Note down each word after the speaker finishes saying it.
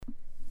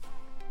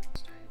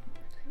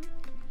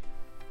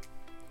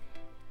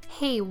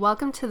Hey,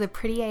 welcome to the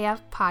Pretty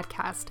AF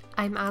podcast.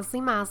 I'm Ashley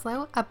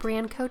Maslow, a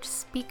brand coach,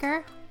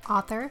 speaker,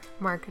 author,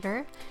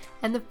 marketer,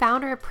 and the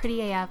founder of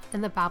Pretty AF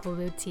and the Babble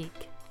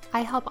Boutique.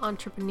 I help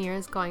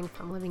entrepreneurs going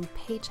from living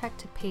paycheck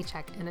to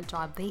paycheck in a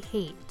job they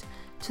hate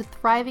to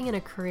thriving in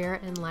a career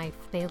and life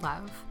they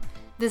love.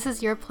 This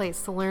is your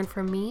place to learn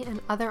from me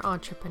and other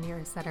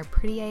entrepreneurs that are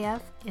pretty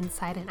AF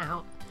inside and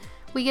out.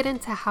 We get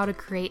into how to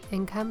create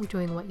income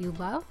doing what you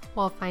love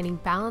while finding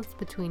balance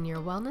between your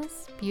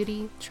wellness,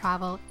 beauty,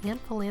 travel,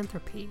 and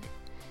philanthropy.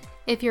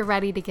 If you're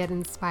ready to get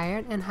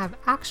inspired and have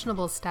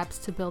actionable steps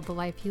to build the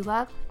life you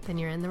love, then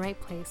you're in the right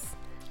place.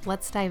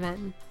 Let's dive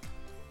in.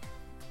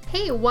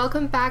 Hey,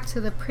 welcome back to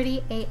the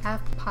Pretty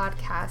AF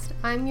podcast.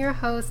 I'm your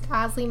host,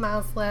 Ashley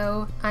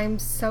Maslow. I'm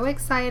so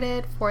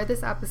excited for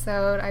this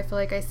episode. I feel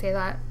like I say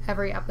that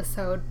every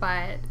episode,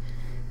 but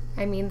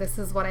I mean, this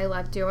is what I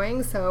love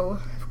doing, so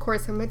of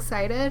course I'm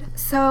excited.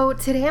 So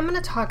today I'm going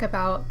to talk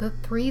about the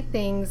 3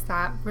 things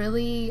that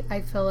really,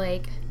 I feel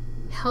like,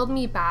 held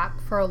me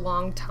back for a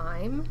long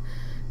time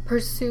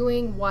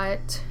pursuing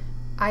what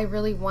I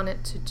really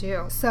wanted to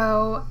do.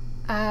 So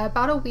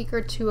about a week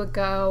or 2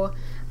 ago,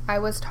 I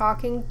was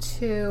talking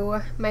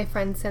to my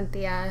friend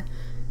Cynthia,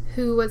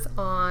 who was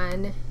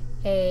on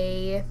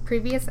a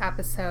previous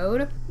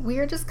episode. We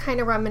were just kind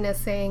of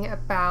reminiscing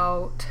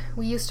about,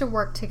 we used to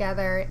work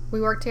together. We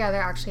worked together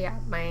actually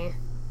at my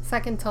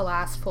second to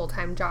last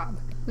full-time job.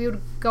 We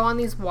would go on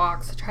these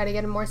walks to try to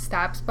get in more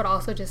steps, but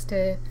also just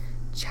to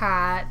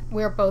chat.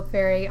 We were both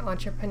very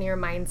entrepreneur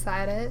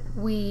mindset.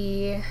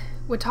 We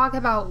would talk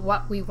about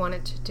what we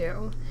wanted to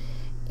do.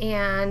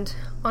 And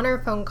on our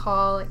phone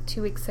call like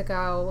 2 weeks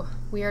ago,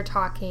 we were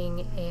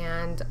talking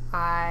and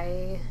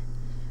I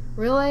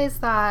realized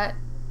that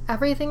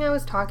everything I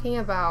was talking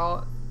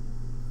about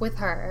with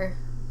her,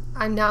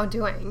 I'm now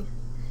doing.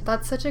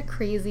 That's such a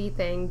crazy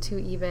thing to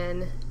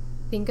even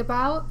think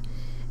about,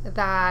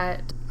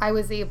 that I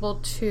was able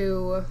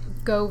to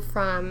go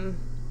from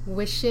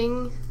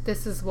wishing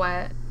this is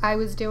what I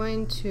was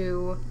doing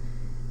to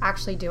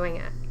actually doing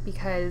it,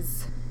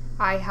 because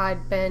I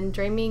had been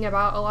dreaming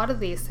about a lot of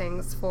these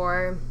things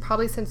for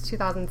probably since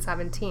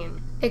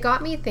 2017. It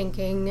got me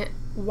thinking,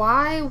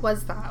 why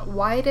was that?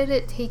 Why did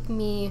it take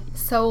me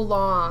so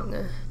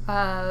long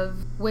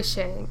of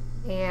wishing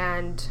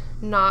and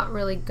not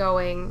really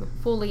going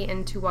fully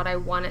into what I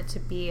want it to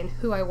be and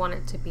who I want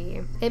it to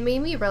be? It made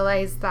me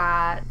realize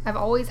that I've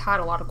always had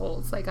a lot of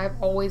goals. Like, I've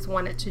always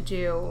wanted to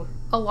do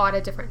a lot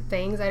of different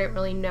things. I didn't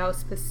really know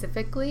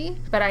specifically,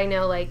 but I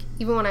know, like,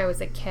 even when I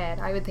was a kid,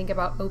 I would think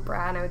about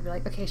Oprah and I would be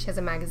like, okay, she has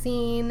a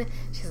magazine,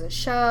 she has a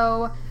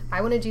show,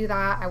 I want to do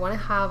that. I want to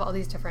have all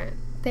these different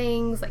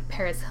things. Like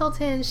Paris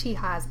Hilton, she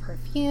has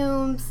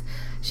perfumes,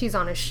 she's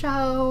on a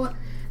show,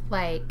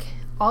 like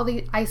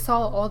I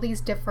saw all these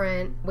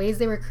different ways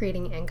they were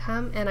creating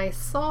income, and I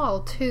saw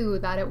too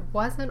that it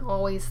wasn't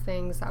always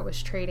things that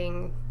was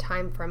trading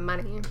time for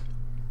money.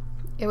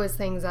 It was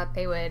things that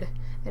they would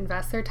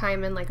invest their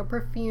time in, like a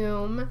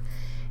perfume,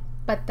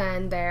 but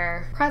then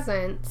their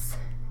presence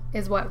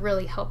is what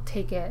really helped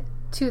take it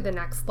to the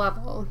next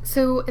level.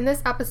 So in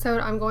this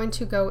episode, I'm going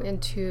to go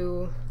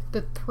into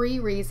the 3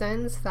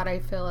 reasons that I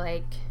feel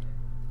like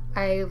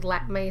I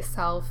let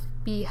myself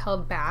be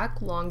held back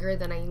longer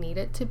than I need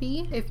it to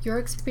be. If you're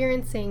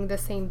experiencing the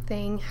same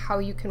thing, how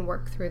you can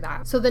work through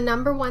that. So the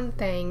number one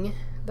thing,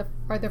 the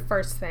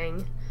first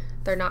thing,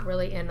 they're not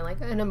really in like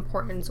an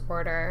importance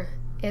order,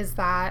 is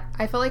that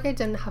I feel like I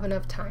didn't have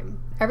enough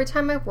time. Every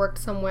time I've worked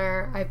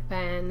somewhere, I've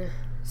been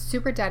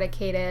super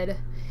dedicated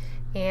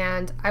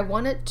and I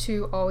wanted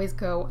to always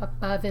go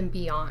above and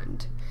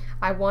beyond.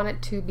 I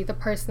wanted to be the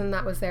person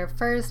that was there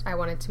first. I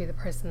wanted to be the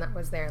person that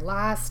was there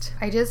last.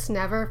 I just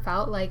never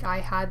felt like I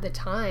had the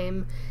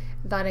time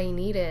that I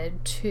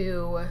needed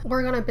to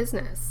work on a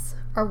business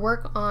or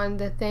work on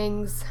the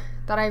things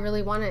that I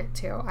really wanted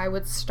to. I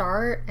would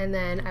start and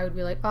then I would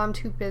be like, oh, I'm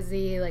too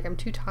busy, like I'm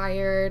too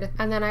tired.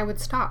 And then I would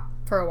stop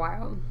for a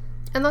while.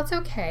 And that's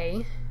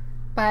okay.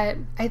 But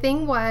I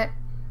think what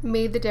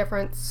made the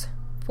difference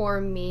for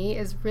me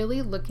is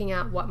really looking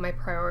at what my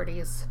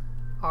priorities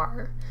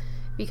are.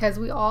 Because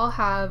we all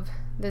have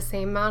the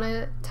same amount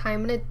of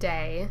time in a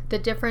day. The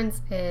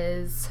difference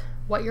is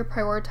what you're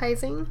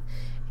prioritizing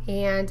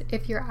and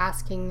if you're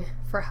asking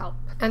for help.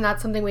 And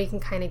that's something we can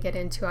kind of get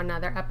into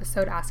another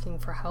episode, asking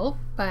for help.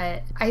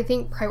 But I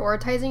think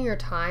prioritizing your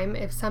time,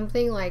 if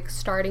something like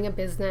starting a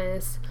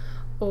business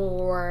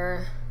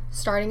or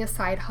starting a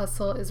side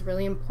hustle is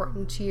really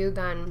important to you,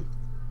 then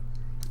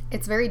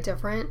it's very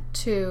different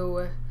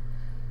to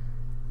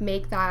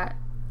make that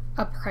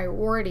a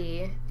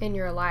priority in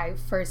your life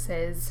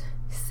versus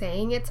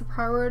saying it's a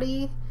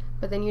priority,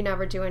 but then you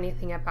never do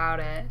anything about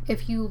it.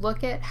 If you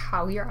look at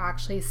how you're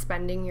actually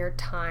spending your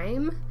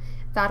time,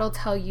 that'll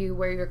tell you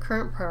where your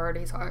current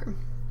priorities are.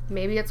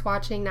 Maybe it's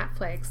watching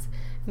Netflix.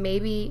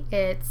 Maybe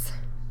it's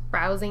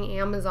browsing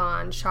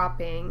Amazon,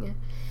 shopping.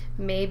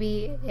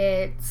 Maybe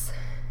it's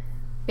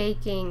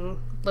baking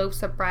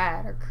loaves of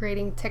bread or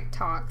creating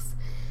TikToks.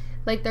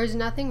 Like, there's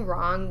nothing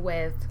wrong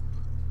with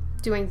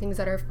doing things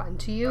that are fun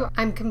to you.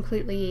 I'm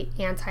completely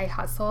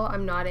anti-hustle.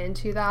 I'm not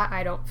into that.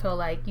 I don't feel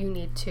like you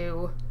need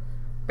to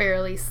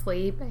barely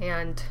sleep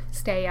and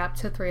stay up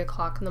to 3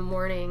 o'clock in the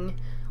morning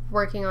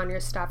working on your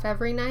stuff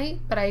every night.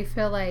 But I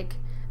feel like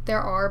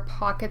there are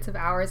pockets of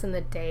hours in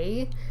the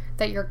day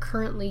that you're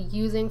currently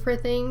using for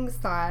things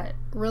that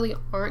really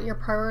aren't your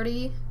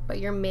priority, but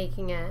you're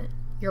making it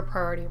your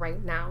priority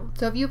right now.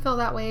 So if you feel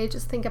that way,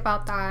 just think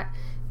about that.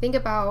 Think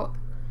about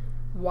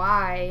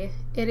why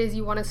it is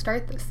you want to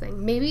start this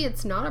thing. Maybe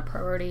it's not a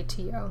priority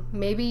to you.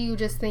 Maybe you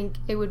just think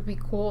it would be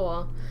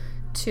cool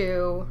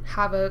to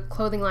have a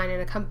clothing line in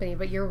a company,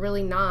 but you're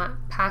really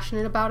not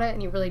passionate about it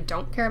and you really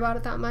don't care about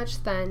it that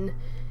much. Then,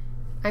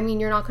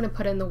 you're not going to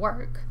put in the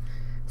work.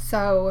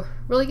 So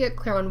really get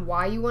clear on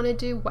why you want to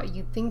do what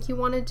you think you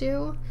want to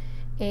do,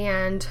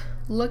 and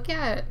look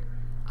at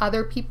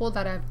other people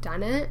that have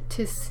done it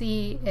to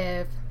see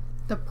if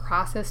the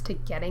process to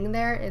getting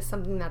there is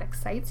something that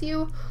excites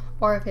you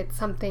or if it's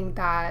something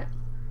that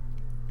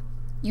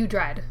you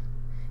dread.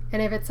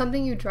 And if it's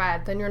something you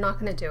dread, then you're not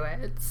going to do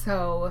it.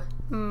 So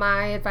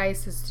my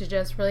advice is to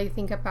just really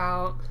think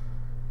about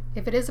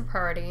if it is a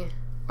priority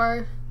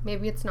or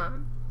maybe it's not.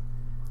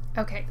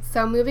 Okay,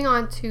 so moving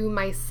on to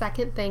my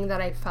second thing that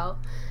I felt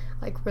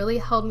like really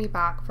held me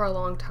back for a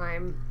long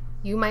time.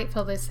 You might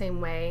feel the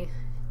same way.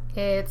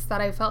 It's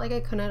that I felt like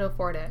I couldn't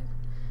afford it.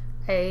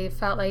 I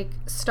felt like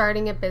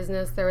starting a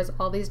business, there was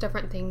all these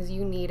different things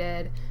you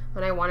needed.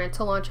 When I wanted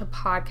to launch a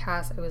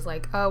podcast, I was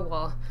like, oh,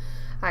 well,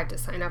 I have to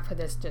sign up for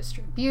this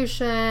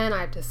distribution.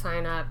 I have to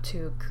sign up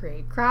to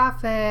create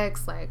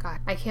graphics. Like,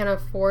 I can't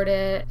afford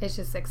it. It's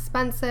just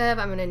expensive.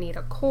 I'm going to need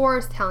a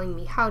course telling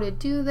me how to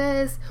do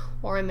this,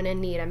 or I'm going to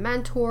need a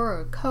mentor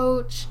or a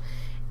coach.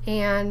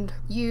 And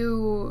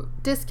you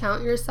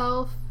discount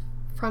yourself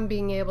from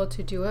being able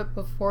to do it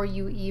before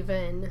you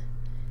even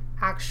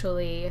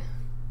actually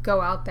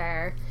go out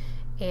there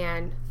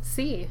and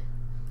see.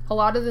 A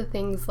lot of the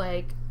things,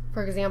 like,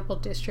 for example,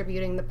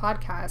 distributing the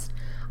podcast,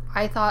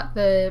 I thought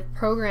the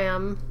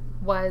program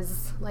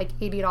was like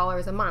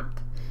 $80 a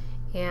month,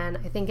 and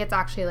I think it's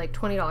actually like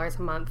 $20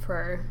 a month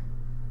for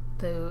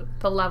the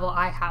level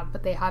I have,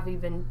 but they have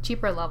even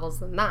cheaper levels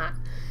than that.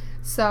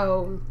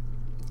 So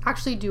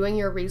actually doing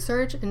your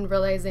research and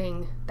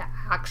realizing the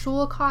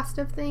actual cost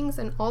of things,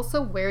 and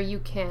also where you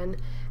can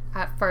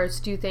at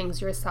first do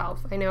things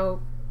yourself. I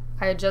know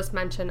I had just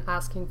mentioned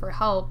asking for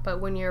help, but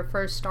when you're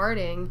first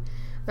starting,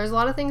 there's a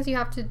lot of things you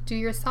have to do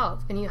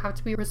yourself, and you have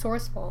to be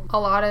resourceful. A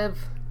lot of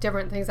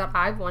different things that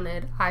I've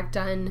wanted, I've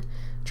done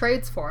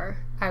trades for.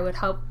 I would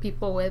help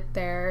people with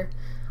their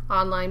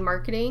online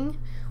marketing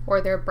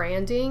or their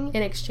branding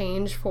in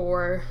exchange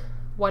for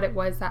what it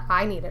was that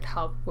I needed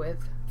help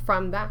with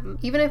from them.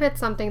 Even if it's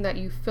something that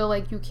you feel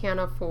like you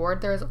can't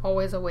afford, there's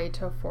always a way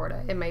to afford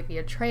it. It might be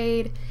a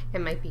trade,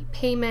 it might be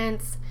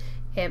payments,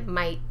 it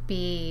might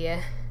be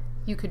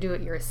you could do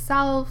it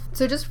yourself.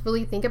 So just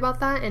really think about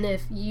that. And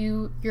if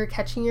you're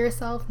catching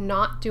yourself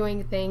not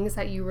doing things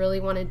that you really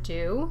want to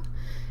do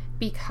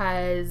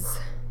because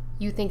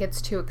you think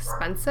it's too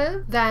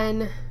expensive,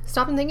 then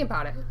stop and think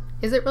about it.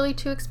 Is it really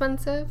too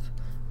expensive?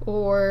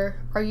 Or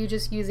are you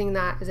just using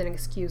that as an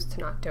excuse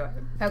to not do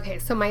it? Okay,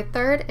 so my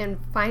third and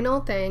final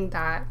thing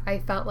that I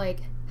felt like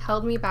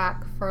held me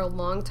back for a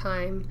long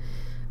time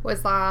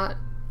was that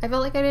I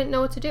felt like I didn't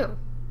know what to do.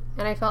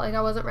 And I felt like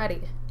I wasn't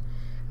ready.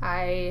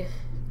 I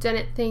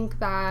didn't think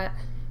that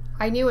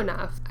I knew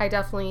enough. I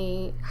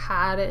definitely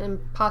had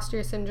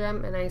imposter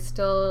syndrome, and I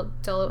still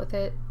deal with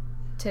it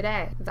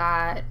today.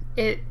 That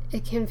it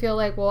can feel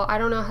like, well, I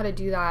don't know how to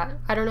do that.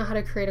 I don't know how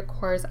to create a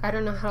course. I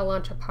don't know how to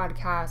launch a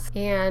podcast.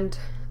 And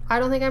I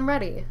don't think I'm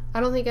ready.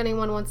 I don't think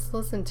anyone wants to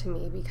listen to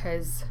me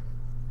because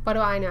what do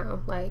I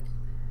know? Like,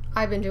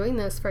 I've been doing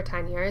this for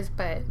 10 years,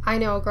 but I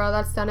know a girl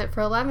that's done it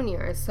for 11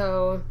 years.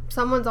 So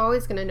someone's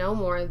always going to know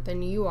more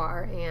than you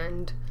are.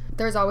 And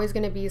there's always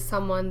going to be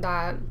someone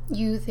that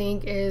you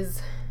think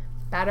is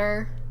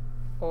better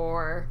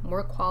or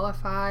more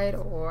qualified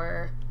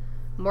or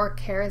more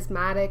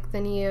charismatic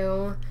than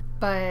you.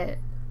 But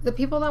the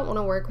people that want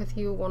to work with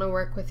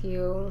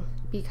you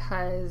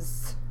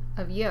because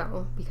of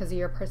you, because of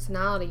your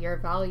personality, your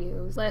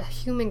values, a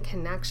human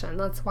connection.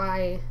 That's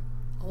why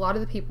a lot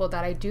of the people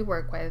that I do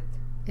work with,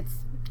 it's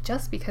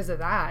just because of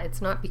that.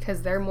 It's not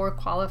because they're more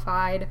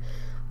qualified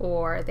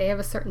or they have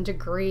a certain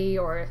degree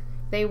or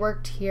they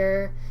worked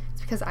here.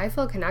 It's because I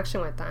feel a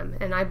connection with them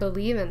and I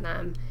believe in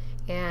them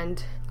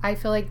and I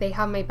feel like they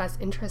have my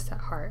best interests at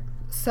heart.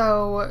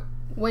 So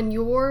when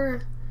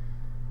you're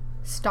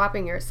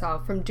stopping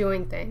yourself from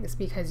doing things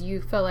because you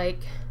feel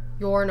like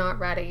you're not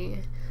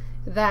ready,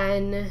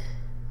 then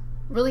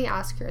really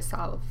ask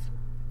yourself,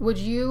 would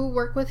you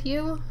work with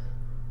you?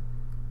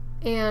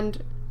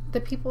 And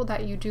the people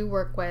that you do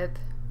work with,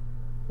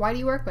 why do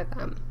you work with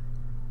them?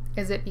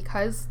 Is it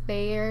because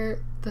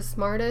they're the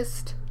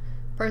smartest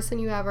person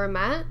you ever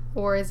met?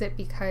 Or is it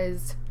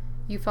because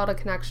you felt a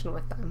connection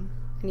with them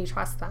and you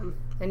trust them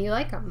and you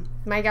like them?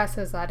 My guess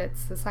is that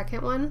it's the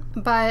second one.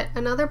 But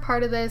another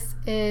part of this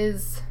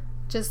is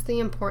just the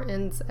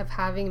importance of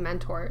having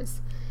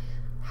mentors.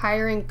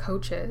 hiring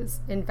coaches,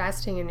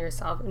 investing in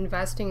yourself,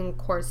 investing in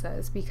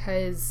courses,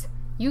 because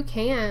you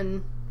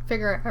can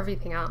figure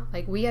everything out.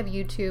 Like, we have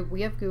YouTube,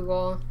 we have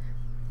Google,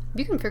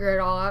 you can figure it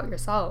all out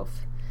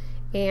yourself.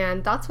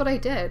 And that's what I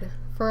did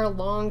for a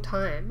long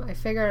time. I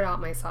figured it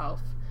out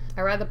myself.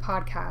 I read the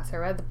podcasts, I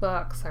read the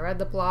books, I read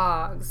the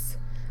blogs,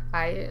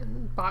 I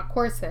bought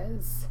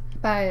courses.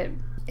 But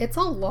it's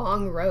a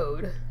long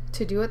road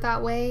to do it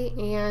that way,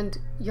 and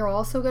you're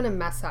also going to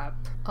mess up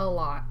a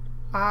lot.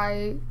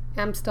 I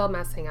am still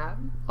messing up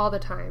all the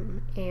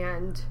time,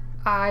 and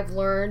I've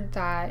learned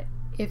that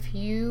if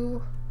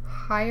you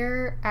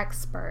hire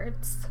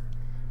experts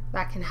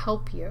that can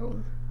help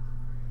you,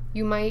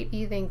 you might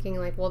be thinking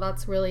like, well,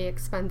 that's really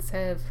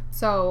expensive,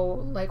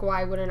 so like,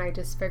 why wouldn't I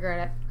just figure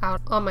it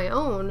out on my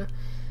own?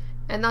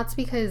 And that's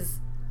because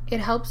it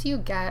helps you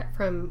get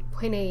from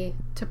point A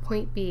to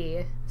point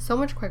B so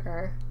much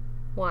quicker,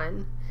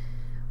 one,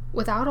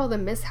 without all the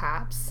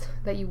mishaps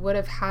that you would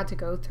have had to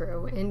go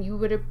through, and you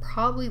would have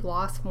probably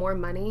lost more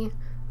money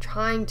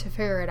trying to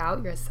figure it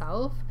out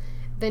yourself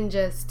than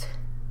just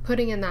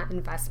putting in that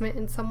investment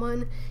in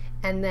someone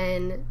and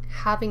then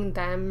having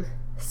them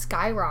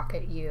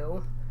skyrocket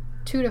you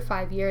 2 to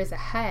 5 years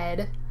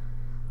ahead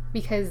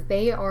because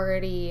they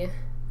already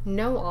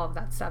know all of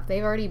that stuff.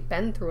 They've already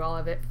been through all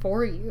of it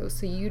for you,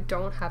 so you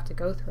don't have to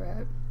go through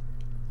it.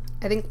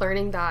 I think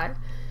learning that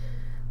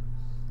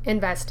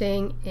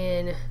investing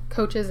in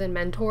coaches and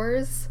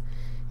mentors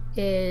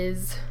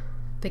is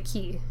the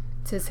key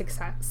to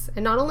success.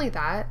 And not only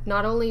that,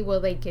 not only will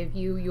they give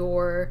you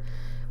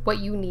what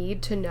you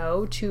need to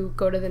know to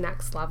go to the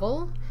next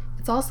level,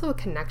 it's also a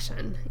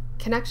connection.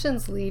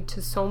 Connections lead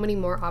to so many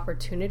more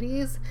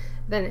opportunities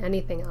than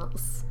anything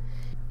else.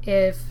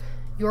 If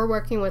you're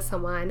working with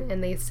someone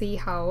and they see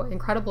how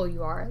incredible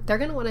you are, they're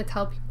going to want to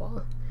tell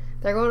people.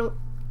 They're going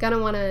to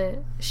want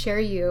to share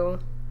you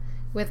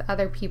with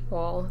other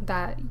people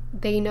that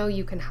they know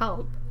you can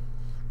help.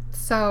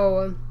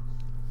 So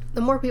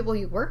the more people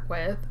you work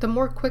with, the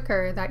more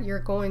quicker that you're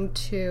going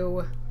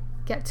to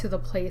get to the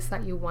place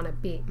that you want to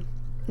be.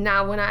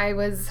 Now, when I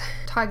was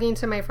talking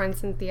to my friend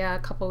Cynthia a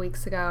couple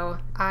weeks ago,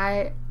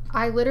 I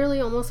literally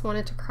almost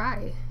wanted to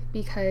cry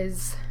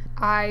because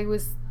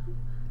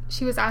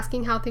she was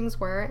asking how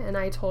things were, and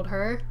I told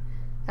her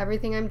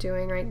everything I'm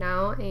doing right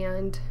now,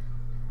 and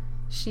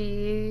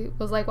she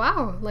was like,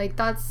 wow, like,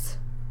 that's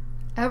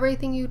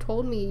everything you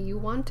told me you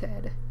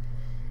wanted.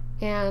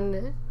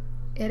 And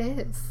it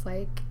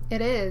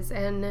is,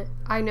 and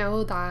I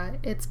know that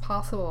it's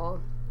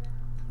possible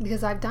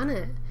because I've done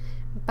it.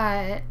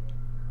 But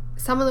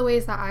some of the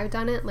ways that I've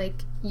done it,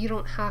 like, you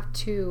don't have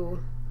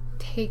to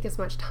take as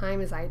much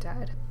time as I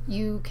did.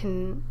 You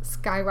can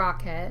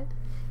skyrocket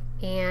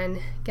and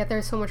get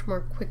there so much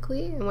more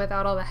quickly and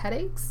without all the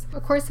headaches.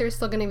 Of course, there's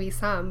still going to be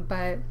some,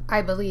 but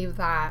I believe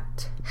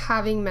that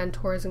having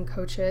mentors and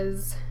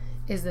coaches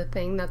is the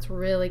thing that's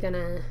really going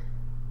to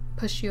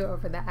push you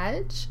over the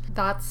edge.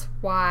 That's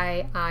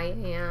why I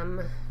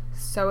am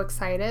so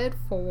excited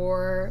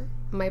for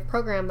my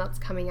program that's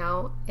coming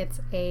out.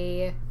 It's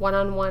a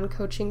one-on-one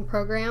coaching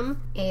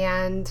program,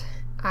 and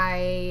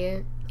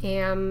I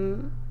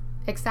am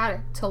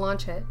ecstatic to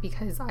launch it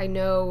because I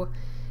know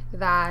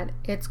that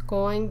it's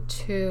going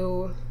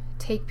to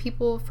take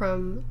people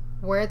from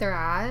where they're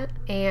at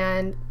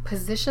and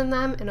position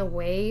them in a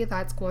way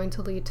that's going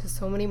to lead to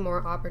so many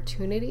more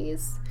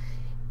opportunities.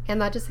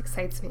 And that just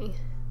excites me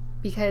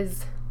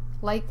because,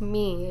 like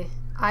me,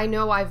 I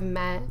know I've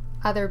met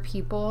other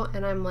people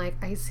and I'm like,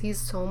 I see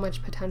so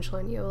much potential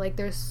in you. Like,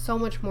 there's so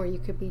much more you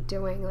could be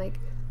doing. Like,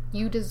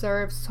 you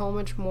deserve so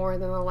much more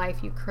than the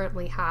life you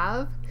currently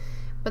have,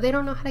 but they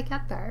don't know how to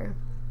get there.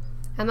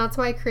 And that's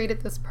why I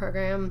created this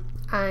program.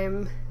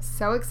 I'm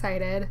so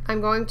excited.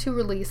 I'm going to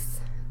release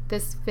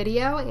this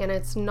video, and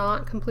it's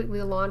not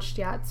completely launched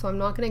yet, so I'm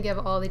not going to give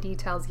all the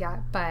details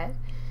yet, but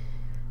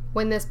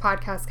when this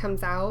podcast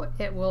comes out,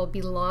 it will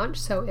be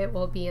launched, so it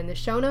will be in the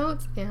show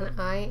notes, and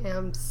I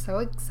am so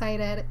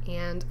excited,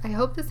 and I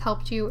hope this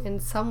helped you in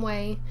some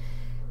way.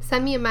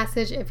 Send me a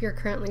message if you're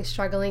currently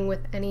struggling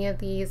with any of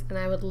these, and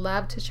I would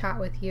love to chat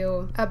with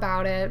you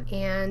about it,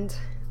 and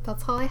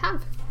that's all I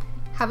have.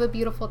 Have a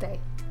beautiful day.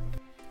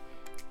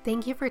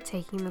 Thank you for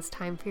taking this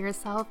time for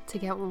yourself to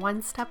get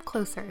one step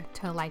closer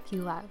to a life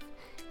you love.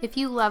 If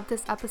you loved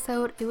this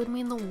episode, it would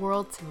mean the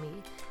world to me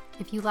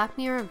if you left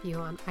me a review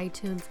on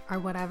iTunes or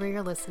whatever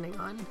you're listening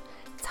on.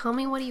 Tell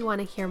me what you want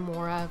to hear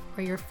more of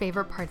or your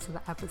favorite parts of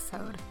the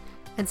episode.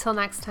 Until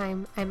next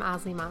time, I'm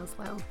Azli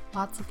Maslow.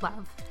 Lots of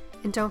love.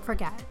 And don't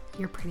forget,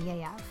 you're pretty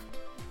AF.